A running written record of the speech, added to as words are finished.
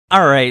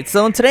Alright,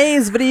 so in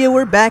today's video,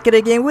 we're back at it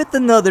again with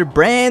another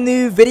brand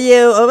new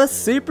video of a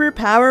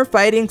superpower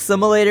fighting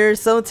simulator.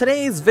 So in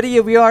today's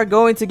video, we are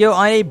going to go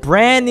on a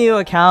brand new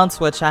account,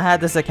 which I had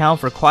this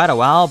account for quite a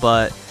while,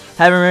 but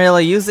haven't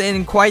really used it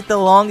in quite the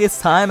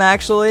longest time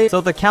actually.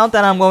 So the account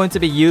that I'm going to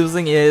be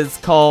using is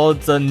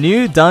called the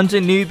new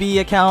Dungeon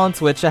Newbie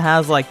account, which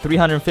has like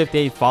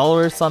 358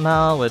 followers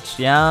somehow, which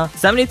yeah.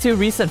 72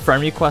 recent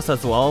friend requests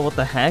as well. What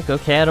the heck?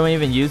 Okay, I don't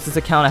even use this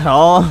account at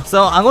all.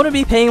 So I'm going to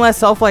be paying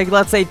myself like,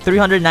 let's say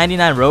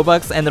 399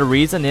 Robux, and the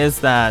reason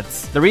is that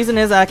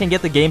I can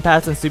get the Game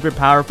Pass in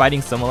Superpower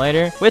Fighting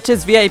Simulator, which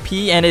is VIP,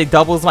 and it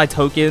doubles my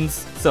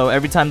tokens. So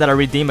every time that I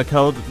redeem a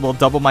code, will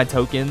double my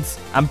tokens.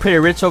 I'm pretty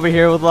rich over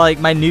here with like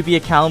my newbie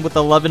account with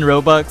 11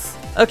 Robux.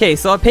 Okay,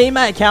 so I paid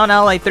my account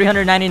out like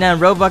 399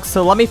 Robux,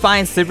 so let me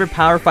find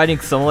Superpower Fighting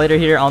Simulator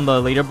here on the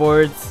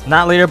leaderboards.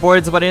 Not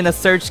leaderboards, but in the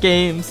search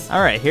games.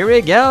 Alright, here we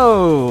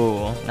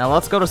go. Now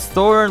let's go to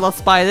store, let's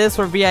buy this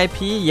for VIP,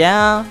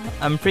 yeah.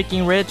 I'm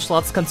freaking rich,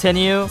 let's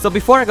continue. So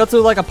before I go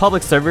to like a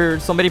public server,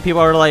 so many people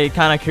are like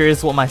kind of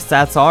curious what my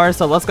stats are,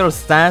 so let's go to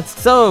stats.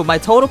 So my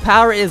total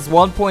power is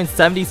 1.76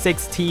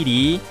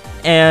 TD.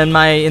 And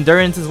my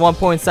endurance is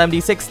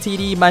 1.76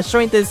 TD, my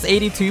strength is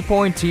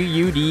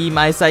 82.2 UD,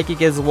 my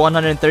psychic is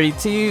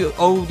 132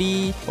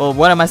 OD, well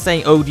what am I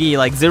saying OD,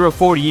 like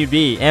 04 UD,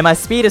 and my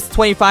speed is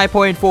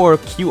 25.4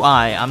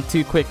 QI. I'm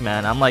too quick,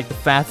 man. I'm like the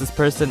fastest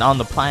person on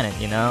the planet,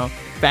 you know?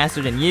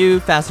 Faster than you,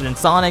 faster than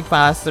Sonic,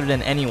 faster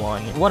than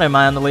anyone. What am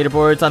I on the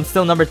leaderboards? I'm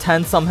still number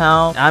 10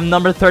 somehow. I'm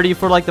number 30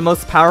 for like the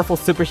most powerful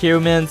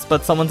superhumans,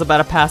 but someone's about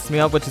to pass me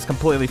up, which is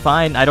completely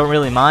fine. I don't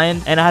really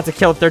mind. And I had to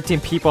kill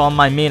 13 people on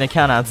my main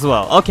account as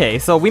well. Okay,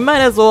 so we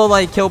might as well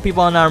like kill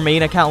people on our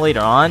main account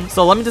later on.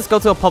 So let me just go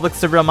to a public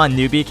server on my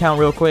newbie account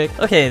real quick.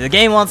 Okay, the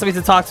game wants me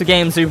to talk to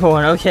Games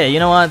Reborn. Okay, you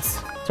know what?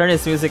 Turn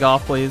this music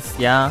off, please.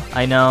 Yeah,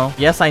 I know.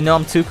 Yes, I know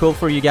I'm too cool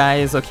for you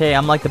guys. Okay,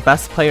 I'm like the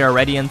best player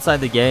already inside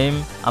the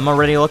game. I'm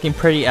already looking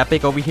pretty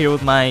epic over here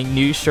with my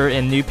new shirt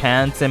and new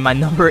pants and my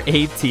number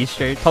 8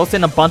 t-shirt.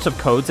 Posting a bunch of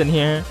codes in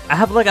here. I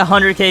have like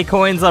 100k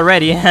coins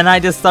already and I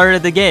just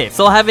started the game.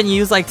 So I haven't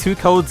used like 2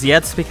 codes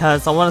yet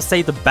because I want to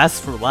save the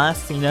best for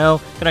last, you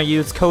know. Gonna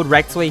use code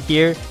Rektway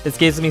here. This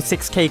gives me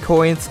 6k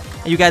coins.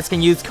 You guys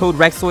can use code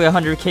Rektway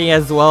 100k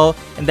as well,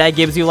 and that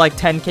gives you like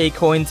 10k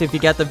coins if you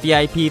get the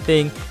VIP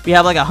thing. We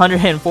have like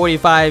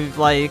 145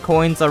 like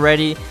coins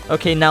already.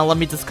 Okay, now let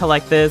me just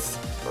collect this.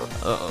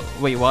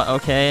 Wait, what?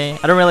 Okay,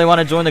 I don't really want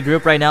to join the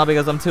group right now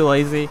because I'm too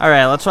lazy.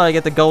 Alright, let's try to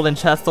get the golden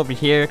chest over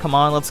here. Come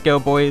on, let's go,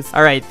 boys.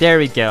 Alright, there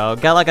we go.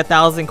 Got like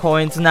 1,000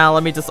 coins. Now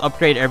let me just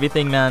upgrade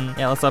everything, man.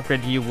 Yeah, let's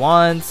upgrade you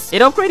once.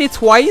 It upgraded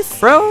twice,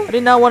 bro. I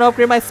did not want to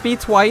upgrade my speed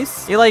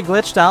twice. It like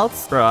glitched out,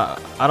 bro.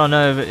 I don't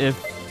know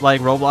if like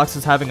Roblox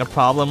is having a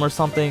problem or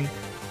something.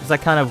 Is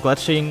that kind of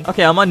glitching?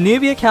 Okay, I'm on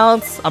newbie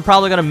accounts. I'm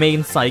probably gonna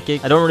main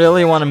psychic. I don't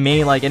really want to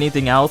main like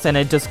anything else, and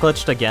it just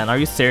glitched again. Are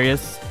you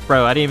serious?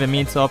 Bro, I didn't even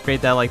mean to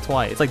upgrade that like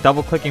twice. It's like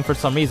double clicking for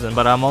some reason,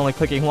 but I'm only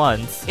clicking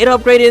once. It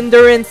upgraded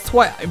endurance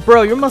twice.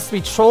 Bro, you must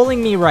be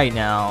trolling me right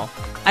now.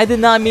 I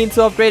did not mean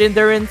to upgrade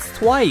endurance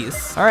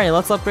twice. Alright,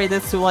 let's upgrade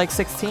this to like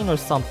 16 or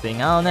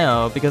something. I don't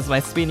know, because my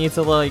speed needs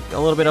to like a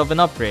little bit of an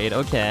upgrade.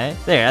 Okay.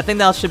 There, I think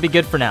that should be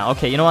good for now.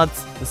 Okay, you know what?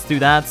 Let's do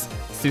that.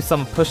 Do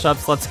some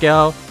push-ups, let's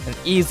go, and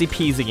easy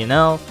peasy, you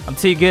know. I'm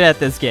too good at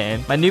this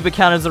game. My noob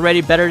account is already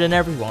better than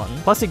everyone.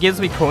 Plus it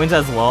gives me coins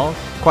as well.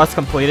 Quest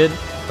completed.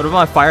 What about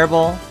my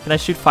fireball? Can I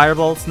shoot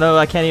fireballs? No,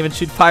 I can't even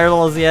shoot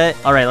fireballs yet.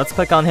 Alright, let's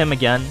click on him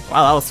again.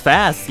 Wow, that was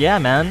fast. Yeah,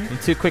 man. I'm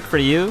too quick for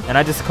you. And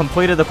I just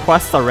completed the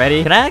quest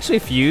already. Can I actually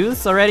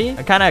fuse already?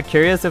 I'm kind of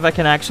curious if I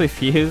can actually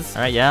fuse.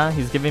 Alright, yeah.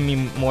 He's giving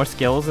me more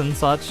skills and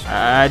such.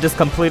 I just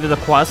completed the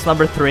quest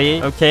number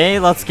 3. Okay,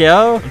 let's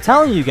go. I'm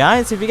telling you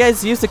guys, if you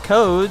guys use the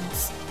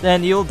codes,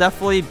 then you'll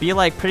definitely be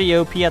like pretty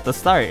OP at the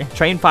start.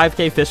 Train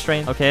 5k fish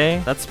train. Okay,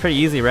 that's pretty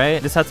easy,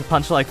 right? Just have to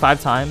punch it like 5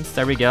 times.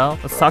 There we go.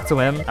 Let's talk to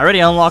him. I already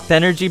unlocked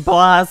energy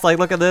blast. Like,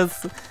 look at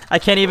this. I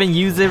can't even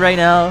use it right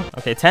now.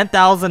 Okay,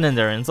 10,000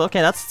 endurance. Okay,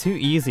 that's too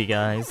easy,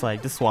 guys.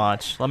 Like, just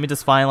watch. Let me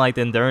just find like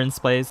the endurance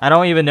place. I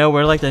don't even know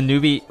where like the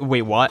newbie.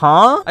 Wait, what?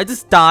 Huh? I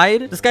just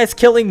died. This guy's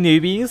killing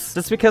newbies.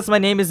 Just because my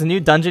name is New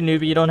Dungeon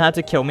Newbie, you don't have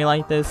to kill me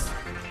like this.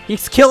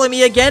 He's killing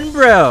me again,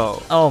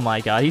 bro. Oh my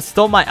god, he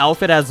stole my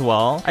outfit as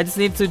well. I just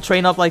need to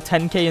train up like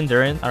 10k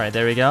endurance. All right,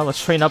 there we go.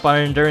 Let's train up our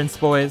endurance,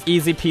 boys.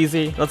 Easy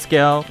peasy. Let's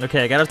go.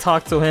 Okay, I gotta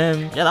talk to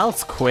him. Yeah, that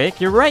was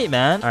quick. You're right,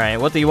 man. All right,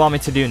 what do you want me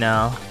to do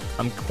now?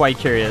 I'm quite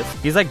curious.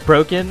 He's like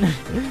broken.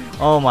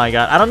 Oh my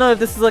god. I don't know if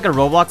this is like a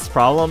Roblox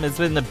problem. It's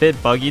been a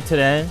bit buggy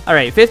today.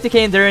 Alright, 50k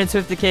endurance,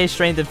 50k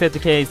strength, and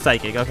 50k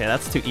psychic. Okay,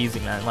 that's too easy,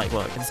 man. Like,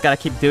 look, I just gotta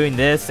keep doing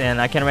this, and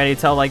I can already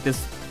tell like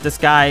this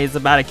guy is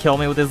about to kill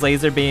me with his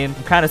laser beam.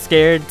 I'm kind of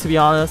scared, to be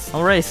honest. I'm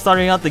already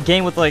starting out the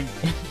game with like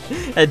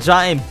a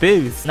giant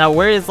boost. Now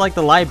where is like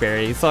the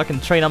library so I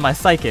can train on my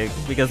psychic,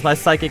 because my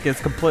psychic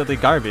is completely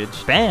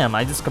garbage. Bam,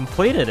 I just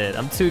completed it.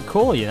 I'm too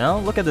cool, you know.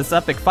 Look at this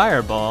epic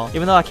fireball,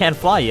 even though I can't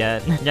fly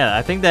yet. Yeah,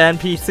 I think the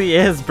NPC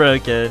is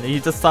broken. He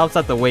just stops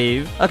at the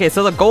wave. Okay,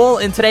 so the goal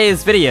in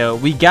today's video,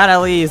 we gotta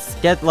at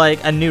least get like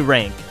a new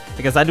rank.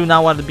 because I do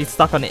not want to be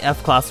stuck on the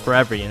F class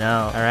forever, you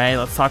know. Alright,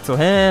 let's talk to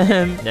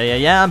him.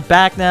 Yeah, I'm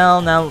back now.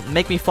 Now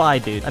make me fly,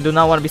 dude. I do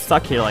not want to be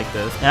stuck here like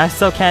this. And I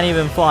still can't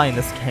even fly in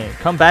this game.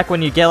 Come back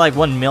when you get like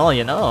 1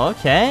 million. Oh,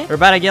 okay. We're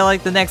about to get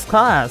like the next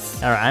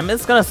class. Alright, I'm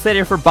just gonna sit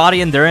here for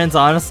body endurance.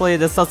 Honestly,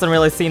 this doesn't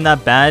really seem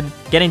that bad.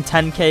 Getting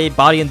 10k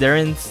body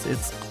endurance,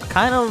 it's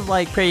kind of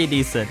like pretty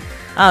decent.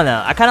 I don't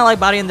know. I kind of like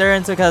body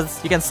endurance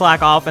because you can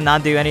slack off and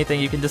not do anything.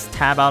 You can just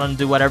tab out and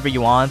do whatever you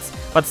want.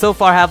 But so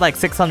far I have like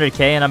 600k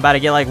and I'm about to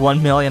get like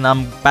 1 million.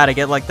 I'm about to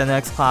get like the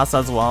next class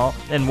as well.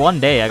 In one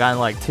day I got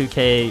like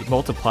 2k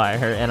multiplier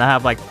and I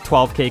have like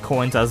 12k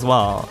coins as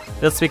well.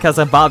 Just because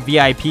I bought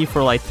VIP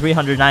for like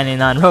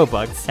 399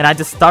 Robux. And I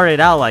just started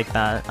out like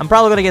that. I'm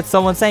probably gonna get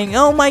someone saying,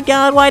 oh my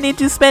god, why did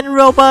you spend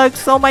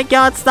Robux? Oh my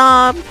god,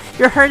 stop.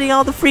 You're hurting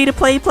all the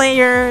free-to-play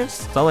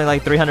players. It's only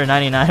like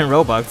 399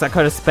 Robux. I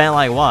could have spent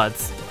like what?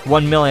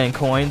 1 million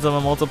coins on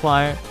a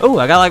multiplier. Oh,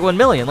 I got like 1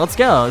 million. Let's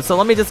go. So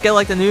let me just get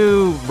like the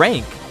new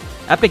rank.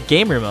 Epic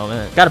gamer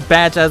moment. Got a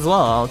badge as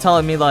well,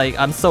 telling me like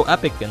I'm so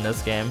epic in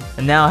this game.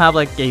 And now I have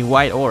like a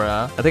white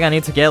aura. I think I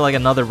need to get like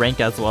another rank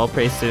as well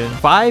pretty soon.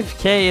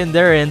 5k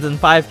endurance and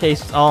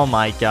 5k. Oh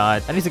my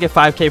god. I need to get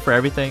 5k for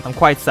everything. I'm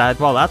quite sad.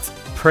 Well, that's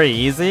pretty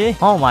easy.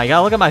 Oh my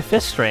god, look at my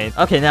fish strength.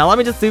 Okay, now let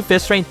me just do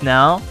fish strength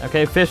now.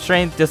 Okay, fish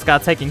strength just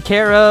got taken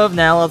care of.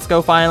 Now let's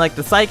go find like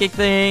the psychic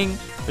thing,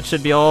 which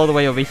should be all the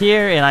way over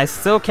here, and I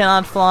still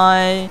cannot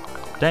fly.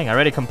 Dang, I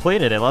already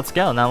completed it. Let's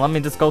go. Now let me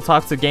just go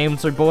talk to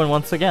Games Reborn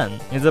once again.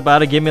 He's about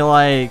to give me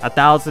like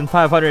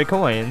 1,500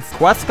 coins.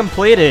 Quest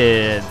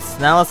completed.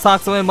 Now let's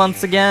talk to him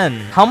once again.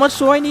 How much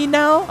do I need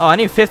now? Oh, I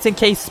need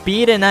 15k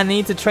speed and I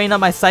need to train up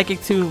my psychic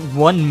to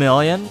 1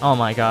 million. Oh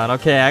my god.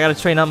 Okay, I gotta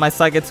train up my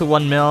psychic to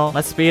 1 mil.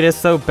 My speed is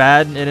so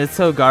bad. It is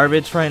so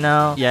garbage right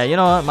now. Yeah, you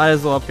know what? Might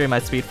as well upgrade my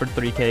speed for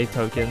 3k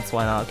tokens.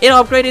 Why not? It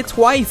upgraded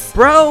twice.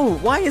 Bro,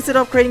 why is it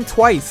upgrading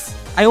twice?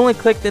 I only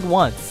clicked it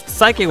once.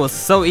 Psychic was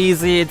so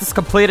easy. I just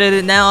completed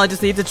it now. I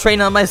just need to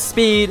train on my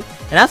speed.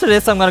 And after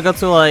this, I'm gonna go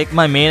to like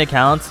my main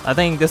account. I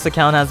think this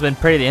account has been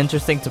pretty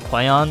interesting to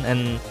play on.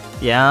 And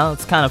yeah,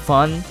 it's kind of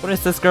fun. What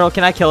is this girl?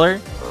 Can I kill her?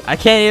 I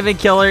can't even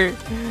kill her.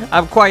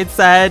 I'm quite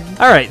sad.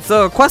 Alright,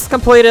 so quest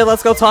completed.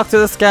 Let's go talk to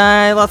this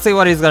guy. Let's see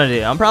what he's gonna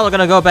do. I'm probably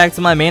gonna go back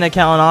to my main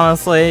account,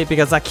 honestly,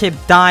 because I keep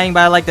dying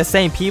by like the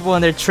same people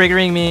and they're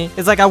triggering me.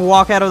 It's like I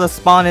walk out of the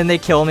spawn and they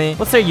kill me.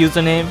 What's their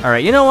username?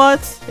 Alright, you know what?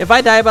 If I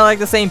die by like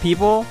the same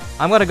people,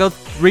 I'm gonna go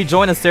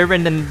rejoin a server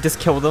and then just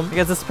kill them,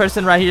 because this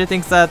person right here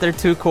thinks that they're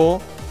too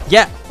cool.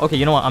 Yeah, okay,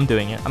 you know what? I'm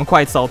doing it. I'm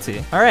quite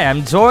salty. Alright,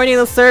 I'm joining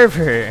the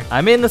server.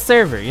 I'm in the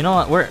server. You know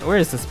what? Where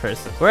is this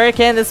person? Where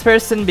can this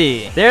person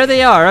be? There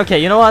they are. Okay,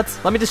 you know what?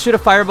 Let me just shoot a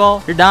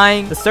fireball. You're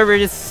dying. The server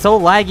is so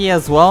laggy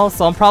as well,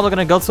 so I'm probably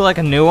gonna go to like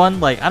a new one.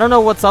 Like, I don't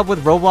know what's up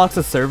with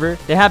Roblox's server.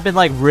 They have been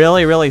like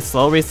really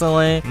slow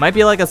recently. Might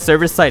be like a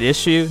server side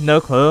issue. No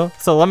clue.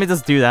 So let me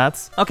just do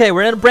that. Okay,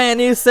 we're in a brand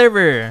new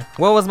server.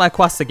 What was my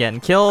quest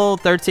again? Kill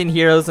 13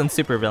 heroes and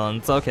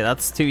supervillains. Okay,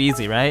 that's too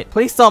easy, right?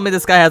 Please tell me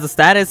this guy has a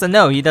status. And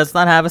no, he does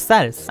not have a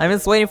status. I'm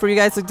just waiting for you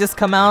guys to just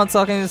come out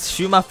so I can just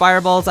shoot my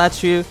fireballs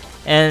at you.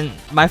 And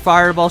my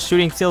fireball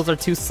shooting skills are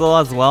too slow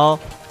as well.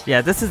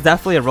 Yeah, this is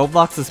definitely a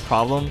Roblox's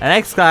problem. An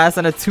X class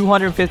and a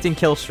 215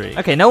 kill streak.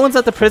 Okay, no one's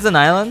at the prison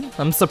island.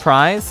 I'm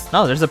surprised.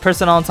 No, there's a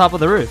person on top of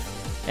the roof.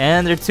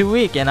 And they're too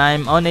weak and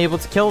I'm unable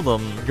to kill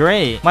them.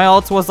 Great. My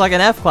ult was like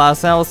an F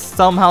class and I was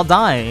somehow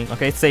dying.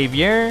 Okay,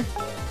 Savior.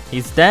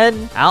 He's dead.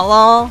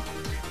 Outlaw.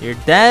 You're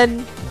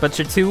dead, but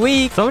you're too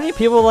weak. So many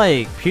people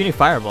like puny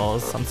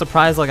fireballs. I'm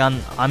surprised like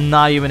I'm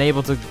not even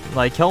able to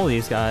like kill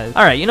these guys.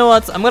 Alright, you know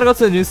what? I'm gonna go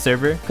to a new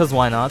server, because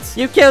why not?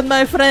 You killed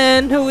my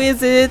friend. Who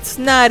is it?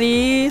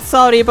 Nari.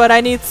 Sorry, but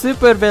I need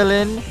super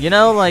villain. You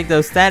know, like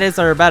those status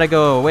are about to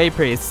go away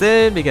pretty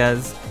soon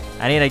because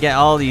I need to get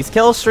all these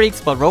kill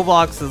streaks, but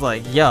Roblox is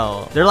like,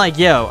 yo. They're like,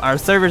 yo, our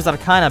servers are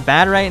kind of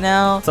bad right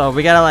now, so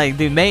we gotta like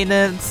do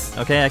maintenance.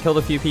 Okay, I killed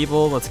a few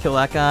people. Let's kill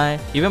that guy.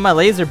 Even my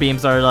laser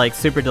beams are like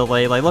super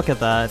delayed. Like, look at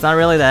that. It's not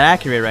really that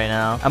accurate right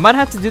now. I might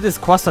have to do this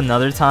quest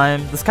another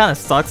time. This kind of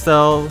sucks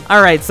though.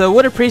 Alright, so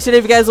would appreciate it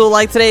if you guys will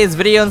like today's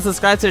video and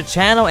subscribe to the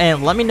channel,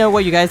 and let me know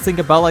what you guys think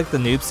about like the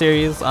noob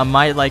series. I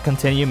might like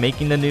continue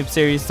making the noob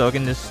series so I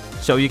can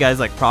just show you guys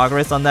like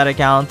progress on that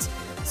account.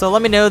 So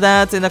let me know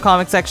that in the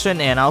comment section,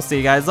 and I'll see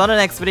you guys on the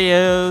next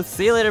video.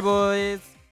 See you later, boys.